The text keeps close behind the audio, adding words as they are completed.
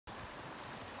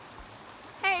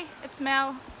it's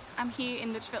Mel. I'm here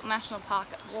in Litchfield National Park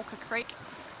at Walker Creek,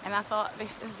 and I thought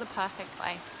this is the perfect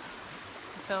place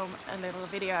to film a little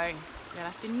video that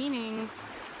I've been meaning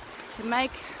to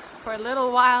make for a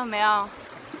little while now,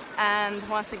 and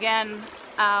once again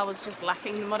I was just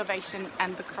lacking the motivation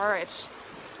and the courage.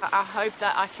 I hope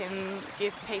that I can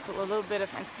give people a little bit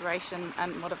of inspiration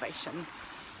and motivation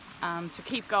to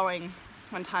keep going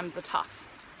when times are tough.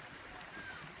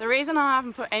 The reason I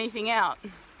haven't put anything out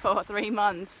for 3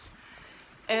 months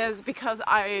is because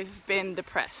I've been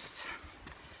depressed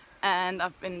and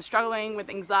I've been struggling with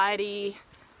anxiety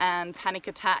and panic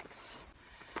attacks.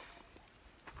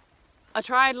 I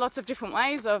tried lots of different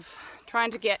ways of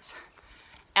trying to get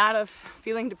out of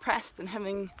feeling depressed and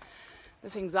having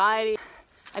this anxiety,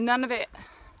 and none of it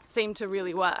seemed to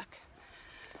really work.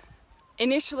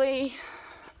 Initially,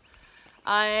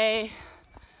 I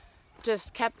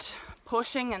just kept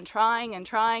pushing and trying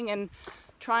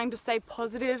to stay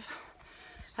positive,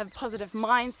 have a positive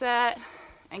mindset,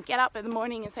 and get up in the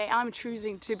morning and say, I'm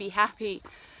choosing to be happy.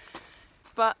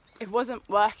 But it wasn't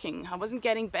working. I wasn't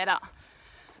getting better.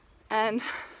 And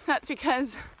that's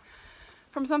because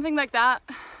from something like that,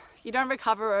 you don't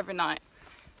recover overnight.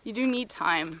 You do need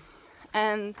time.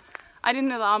 And I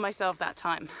didn't allow myself that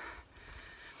time.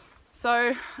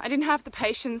 So I didn't have the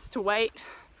patience to wait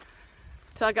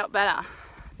till I got better.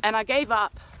 And I gave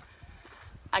up.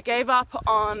 I gave up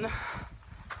on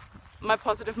my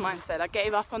positive mindset. I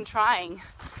gave up on trying.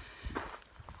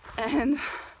 And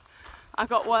I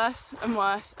got worse and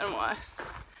worse and worse.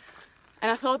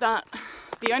 And I thought that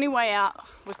the only way out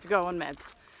was to go on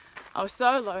meds. I was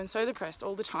so low and so depressed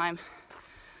all the time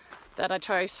that I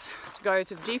chose to go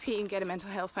to the GP and get a mental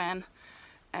health plan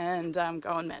and go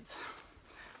on meds.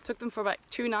 Took them for about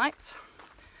 2 nights.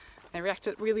 They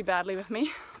reacted really badly with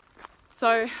me.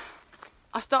 So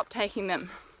I stopped taking them,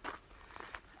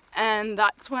 and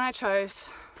that's when I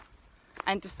chose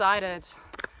and decided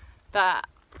that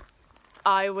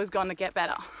I was gonna get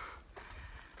better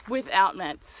without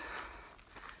meds.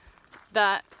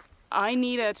 That I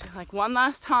needed to, like, one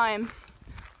last time,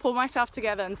 pull myself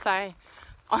together and say,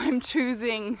 I'm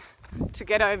choosing to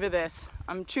get over this.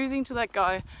 I'm choosing to let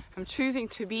go. I'm choosing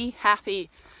to be happy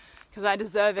because I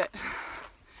deserve it.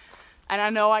 And I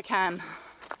know I can.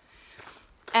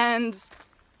 And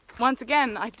once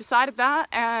again, I decided that,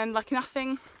 and like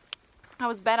nothing, I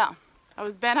was better. I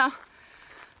was better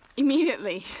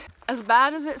immediately. As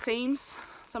bad as it seems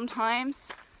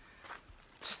sometimes,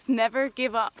 just never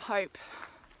give up hope.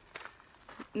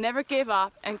 Never give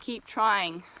up and keep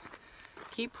trying.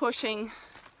 Keep pushing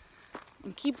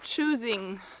and keep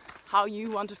choosing how you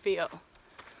want to feel.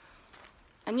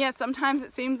 And yes, sometimes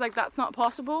it seems like that's not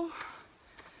possible.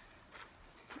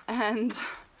 And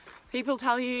people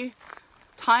tell you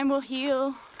time will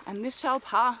heal and this shall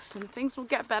pass and things will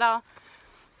get better.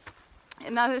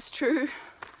 And that is true,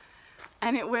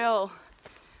 and it will.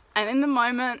 And in the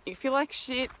moment you feel like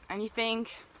shit and you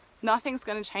think nothing's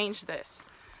gonna change this.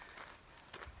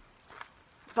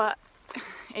 But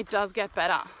it does get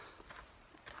better.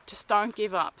 Just don't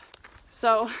give up.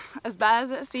 So as bad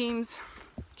as it seems,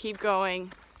 keep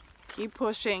going, keep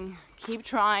pushing, keep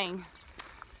trying.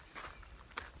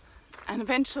 And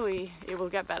eventually it will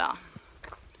get better.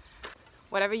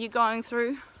 Whatever you're going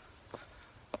through,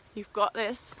 you've got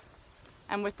this.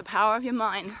 And with the power of your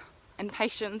mind and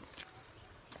patience,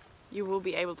 you will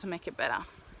be able to make it better.